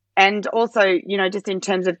 And also, just in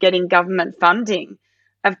terms of getting government funding,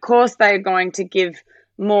 of course, they're going to give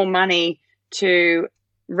more money to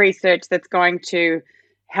research that's going to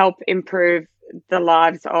help improve the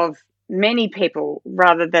lives of many people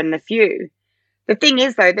rather than the few. The thing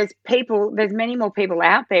is, though, there's many more people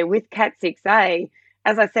out there with KAT6A.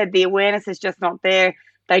 As I said, the awareness is just not there.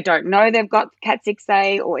 They don't know they've got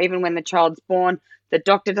KAT6A, or even when the child's born, the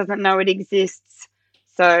doctor doesn't know it exists.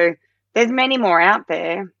 So there's many more out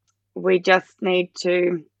there. We just need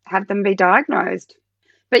to have them be diagnosed.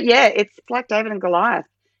 But yeah, it's like David and Goliath.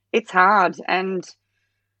 It's hard. And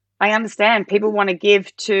I understand people want to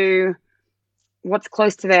give to what's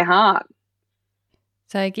close to their heart.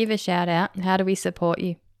 So give a shout out. How do we support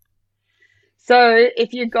you? So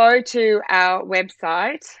if you go to our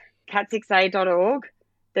website, kat6a.org,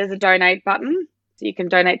 there's a donate button. So you can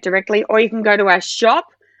donate directly, or you can go to our shop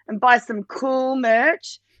and buy some cool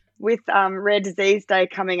merch. With Rare Disease Day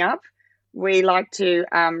coming up, we like to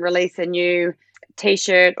release a new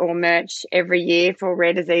T-shirt or merch every year for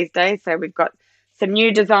Rare Disease Day. So we've got some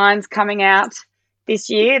new designs coming out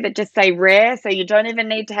this year that just say rare. So you don't even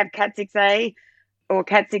need to have KAT6A or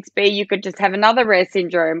KAT6B. You could just have another rare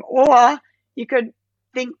syndrome. Or you could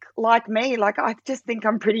think like me. Like, I just think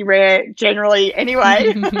I'm pretty rare generally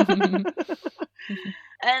anyway.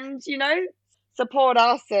 And, support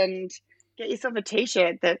us and get yourself a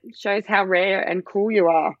T-shirt that shows how rare and cool you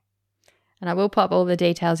are. And I will pop all the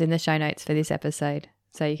details in the show notes for this episode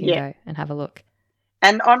so you can go and have a look.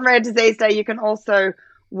 And on Rare Disease Day, you can also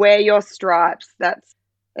wear your stripes. That's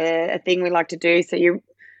a thing we like to do. So you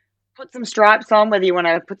put some stripes on, whether you want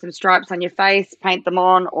to put some stripes on your face, paint them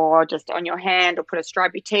on, or just on your hand, or put a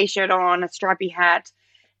stripy T-shirt on, a stripy hat,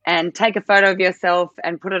 and take a photo of yourself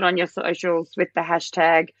and put it on your socials with the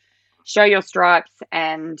hashtag Show Your Stripes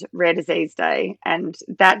and Rare Disease Day. And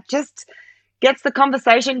that just gets the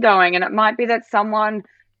conversation going. And it might be that someone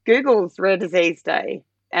Googles Rare Disease Day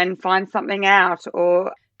and finds something out,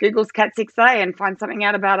 or Googles KAT6A and finds something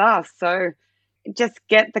out about us. So just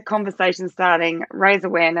get the conversation starting, raise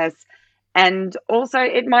awareness. And also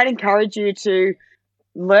it might encourage you to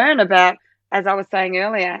learn about, as I was saying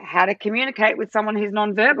earlier, how to communicate with someone who's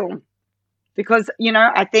nonverbal. Because,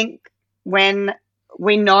 I think when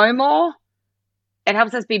we know more, it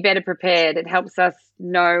helps us be better prepared. It helps us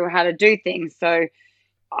know how to do things. So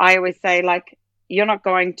I always say, like, you're not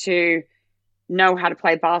going to know how to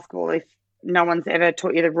play basketball if no one's ever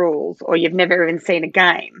taught you the rules or you've never even seen a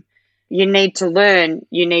game. You need to learn,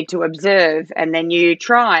 you need to observe, and then you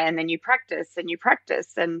try, and then you practice,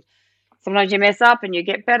 and sometimes you mess up and you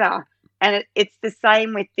get better. And it's the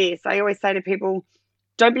same with this. I always say to people,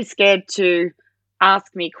 don't be scared to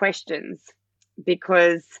ask me questions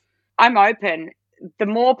because I'm open. The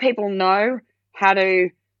more people know how to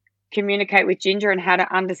communicate with Ginger and how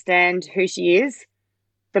to understand who she is,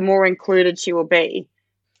 the more included she will be.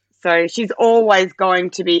 So she's always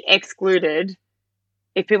going to be excluded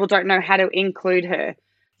if people don't know how to include her.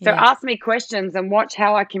 So Yeah. ask me questions and watch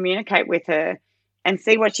how I communicate with her and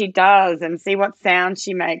see what she does and see what sound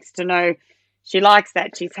she makes to know she likes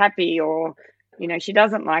that, she's happy, or, she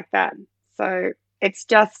doesn't like that. So it's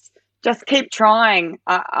just keep trying.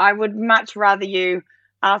 I would much rather you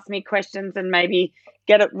ask me questions and maybe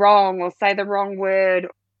get it wrong or say the wrong word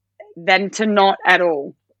than to not at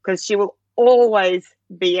all, because she will always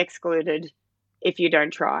be excluded if you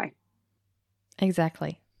don't try.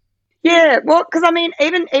 Exactly. Yeah, well, because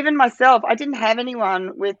even myself, I didn't have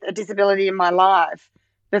anyone with a disability in my life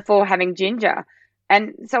before having Ginger,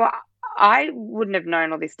 and so I wouldn't have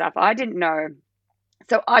known all this stuff. I didn't know,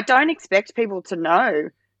 so I don't expect people to know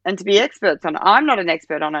and to be experts on it. I'm not an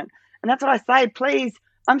expert on it, and that's what I say. Please,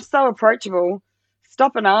 I'm so approachable.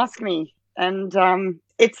 Stop and ask me, and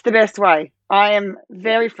it's the best way. I am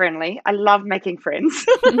very friendly. I love making friends.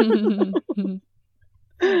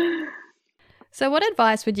 So what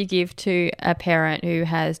advice would you give to a parent who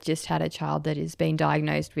has just had a child that is being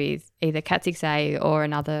diagnosed with either KAT6A or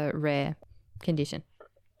another rare condition?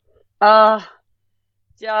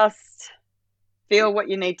 Just feel what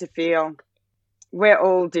you need to feel. We're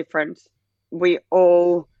all different. We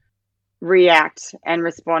all react and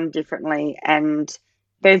respond differently, and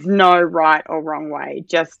there's no right or wrong way.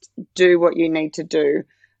 Just do what you need to do.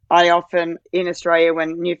 I often, in Australia,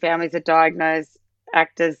 when new families are diagnosed,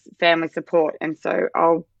 act as family support, and so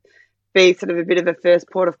I'll be sort of a bit of a first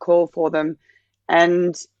port of call for them.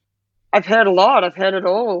 And I've heard a lot, I've heard it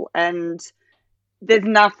all, and there's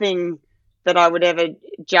nothing that I would ever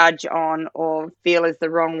judge on or feel is the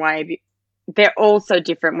wrong way. They're all so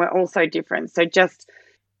different. We're all so different. So just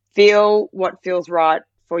feel what feels right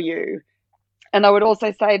for you. And I would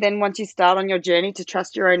also say then once you start on your journey, to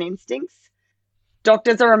trust your own instincts.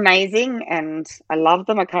 Doctors are amazing and I love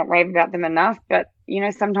them. I can't rave about them enough. But,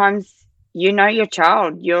 sometimes your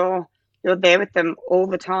child. You're there with them all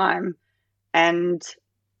the time, and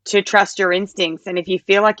to trust your instincts. And if you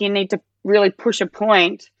feel like you need to really push a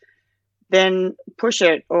point, then push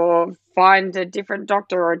it or find a different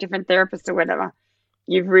doctor or a different therapist or whatever.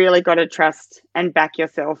 You've really got to trust and back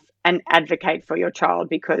yourself and advocate for your child,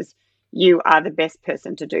 because you are the best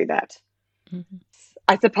person to do that. Mm-hmm.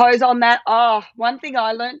 I suppose on that, one thing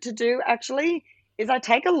I learned to do actually is I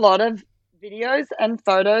take a lot of videos and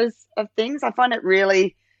photos of things. I find it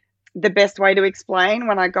really the best way to explain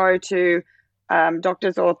when I go to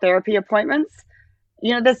doctors or therapy appointments.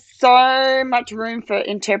 There's so much room for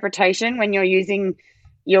interpretation when you're using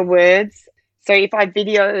your words. So if I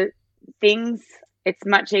video things, it's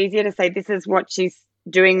much easier to say, this is what she's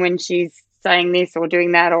doing when she's saying this or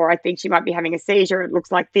doing that, or I think she might be having a seizure. It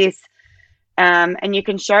looks like this. And you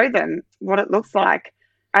can show them what it looks like.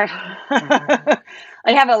 I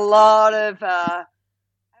have a lot of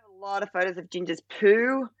photos of Ginger's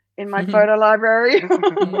poo in my photo library,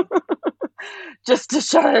 just to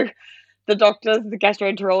show the doctors, the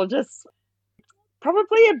gastroenterologists.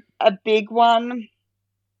 Probably a big one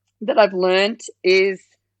that I've learned is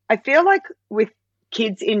I feel like with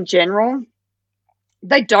kids in general,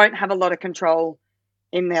 they don't have a lot of control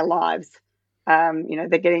in their lives. They're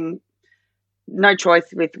getting no choice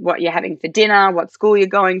with what you're having for dinner, what school you're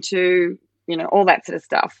going to, all that sort of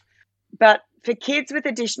stuff. But for kids with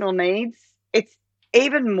additional needs, it's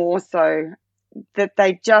even more so that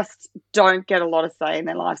they just don't get a lot of say in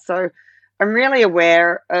their life. So I'm really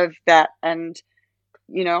aware of that. And,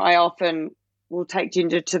 I often will take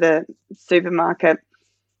Ginger to the supermarket,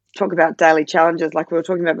 talk about daily challenges like we were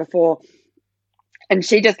talking about before. And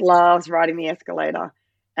she just loves riding the escalator.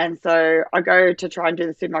 And so I go to try and do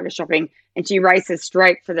the supermarket shopping, and she races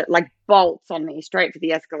straight for bolts on me, straight for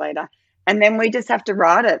the escalator. And then we just have to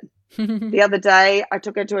ride it. The other day, I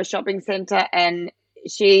took her to a shopping centre and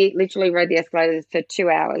she literally rode the escalators for 2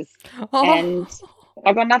 hours. Oh. And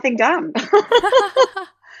I got nothing done. But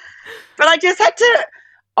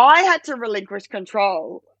I had to relinquish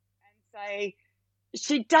control and say,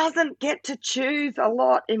 she doesn't get to choose a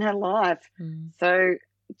lot in her life. So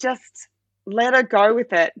just let her go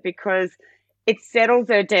with it, because it settles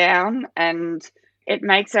her down and it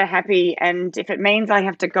makes her happy. And if it means I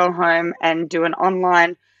have to go home and do an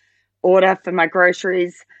online order for my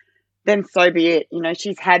groceries, then so be it. You know,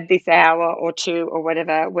 she's had this hour or two or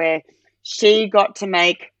whatever where she got to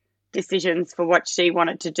make decisions for what she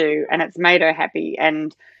wanted to do, and it's made her happy.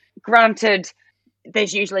 And granted,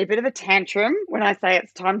 there's usually a bit of a tantrum when I say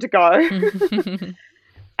it's time to go.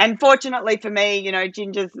 And fortunately for me, you know,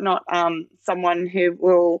 Ginger's not someone who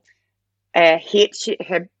will hit.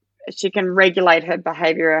 She can regulate her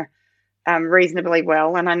behaviour reasonably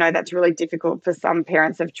well. And I know that's really difficult for some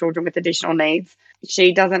parents of children with additional needs.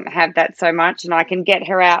 She doesn't have that so much, and I can get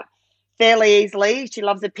her out fairly easily. She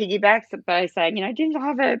loves a piggyback, so by saying, you know, Ginger,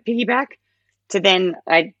 have a piggyback, to then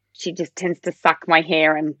she just tends to suck my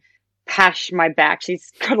hair and pash my back.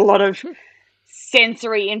 She's got a lot of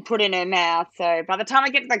sensory input in her mouth. So by the time I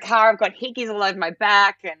get to the car, I've got hickeys all over my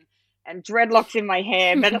back and dreadlocks in my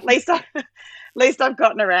hair. But at least I've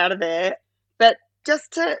gotten her out of there. But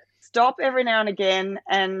just to stop every now and again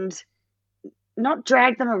and not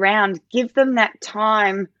drag them around, give them that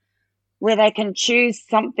time where they can choose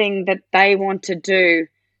something that they want to do,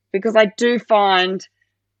 because I do find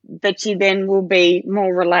that she then will be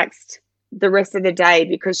more relaxed the rest of the day,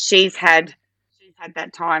 because she's had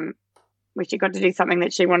that time where she got to do something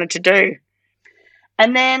that she wanted to do.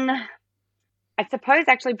 And then I suppose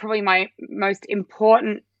actually probably my most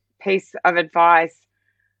important piece of advice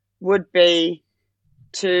would be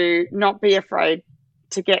to not be afraid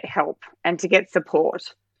to get help and to get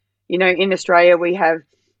support. You know, in Australia, we have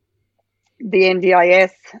the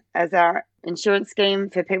NDIS as our insurance scheme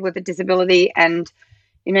for people with a disability. And,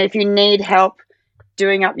 you know, if you need help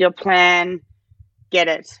doing up your plan, get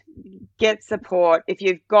it. Get support. If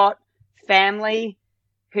you've got family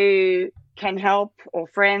who can help or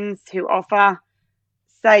friends who offer,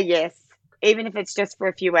 say yes, even if it's just for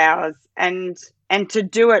a few hours, and to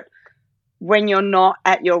do it when you're not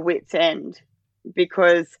at your wit's end,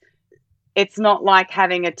 because it's not like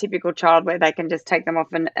having a typical child where they can just take them off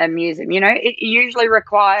and amuse them. You know, it usually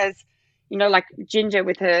requires, you know, like Ginger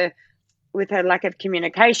with her lack of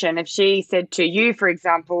communication. If she said to you, for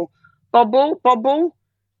example, bobble, bobble,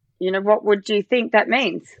 you know, what would you think that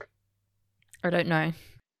means? I don't know.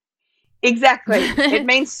 Exactly. It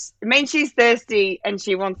means she's thirsty and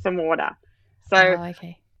she wants some water. So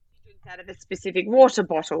okay. She drinks out of a specific water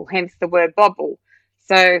bottle, hence the word bobble.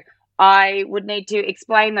 So I would need to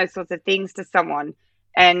explain those sorts of things to someone.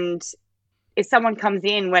 And if someone comes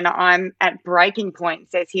in when I'm at breaking point and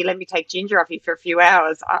says, here, let me take Ginger off you for a few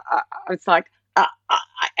hours, it's like, I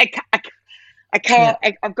can't,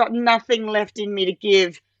 yeah. I've got nothing left in me to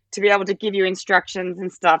give to be able to give you instructions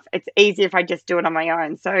and stuff. It's easy if I just do it on my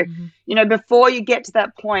own. So, you know, before you get to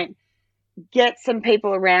that point, get some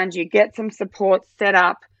people around you, get some support set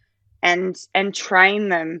up, and train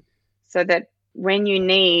them so that when you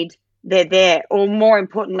need, they're there. Or more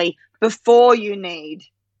importantly, before you need,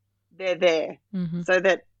 they're there. So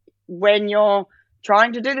that when you're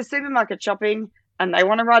trying to do the supermarket shopping and they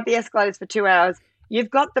want to ride the escalators for 2 hours, you've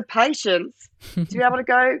got the patience to be able to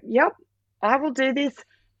go, yep, I will do this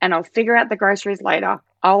and I'll figure out the groceries later.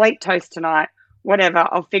 I'll eat toast tonight, whatever,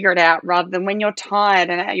 I'll figure it out, rather than when you're tired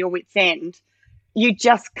and at your wit's end, you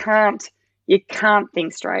just can't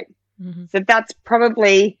think straight. So that's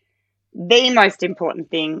probably the most important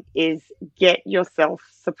thing, is get yourself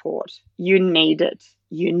support. You need it.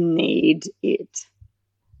 You need it.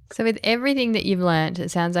 So with everything that you've learned, it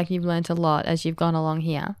sounds like you've learned a lot as you've gone along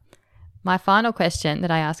here. My final question that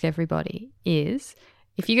I ask everybody is,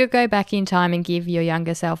 if you could go back in time and give your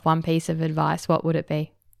younger self one piece of advice, what would it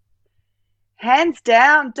be? Hands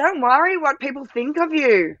down, don't worry what people think of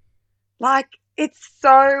you. Like, it's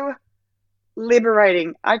so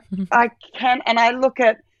liberating. I look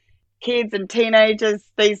at kids and teenagers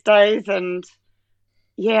these days, and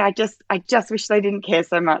yeah, I just wish they didn't care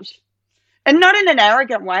so much. And not in an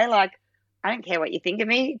arrogant way, like, I don't care what you think of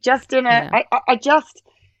me, just in a,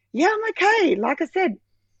 yeah. I'm okay. Like I said,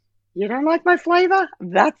 you don't like my flavour?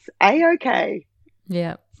 That's A-okay.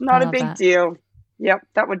 Yeah. It's not a big deal. Yep,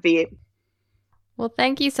 that would be it. Well,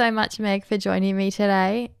 thank you so much, Meg, for joining me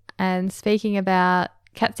today and speaking about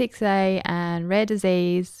KAT6A and rare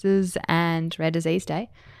diseases and Rare Disease Day.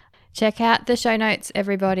 Check out the show notes,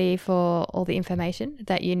 everybody, for all the information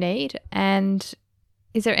that you need. And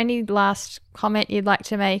is there any last comment you'd like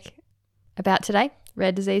to make about today,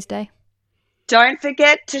 Rare Disease Day? Don't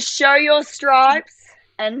forget to show your stripes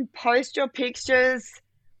and post your pictures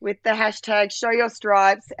with the hashtag Show Your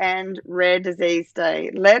Stripes and Rare Disease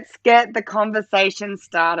Day. Let's get the conversation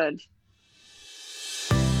started.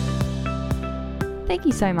 Thank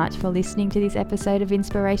you so much for listening to this episode of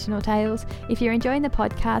Inspirational Tales. If you're enjoying the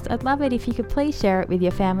podcast, I'd love it if you could please share it with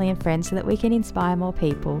your family and friends so that we can inspire more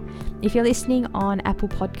people. If you're listening on Apple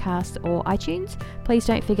Podcasts or iTunes, please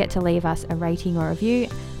don't forget to leave us a rating or review,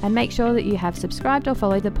 and make sure that you have subscribed or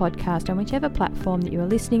followed the podcast on whichever platform that you are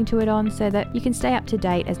listening to it on so that you can stay up to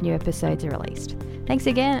date as new episodes are released. Thanks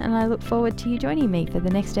again, and I look forward to you joining me for the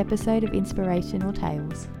next episode of Inspirational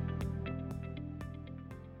Tales.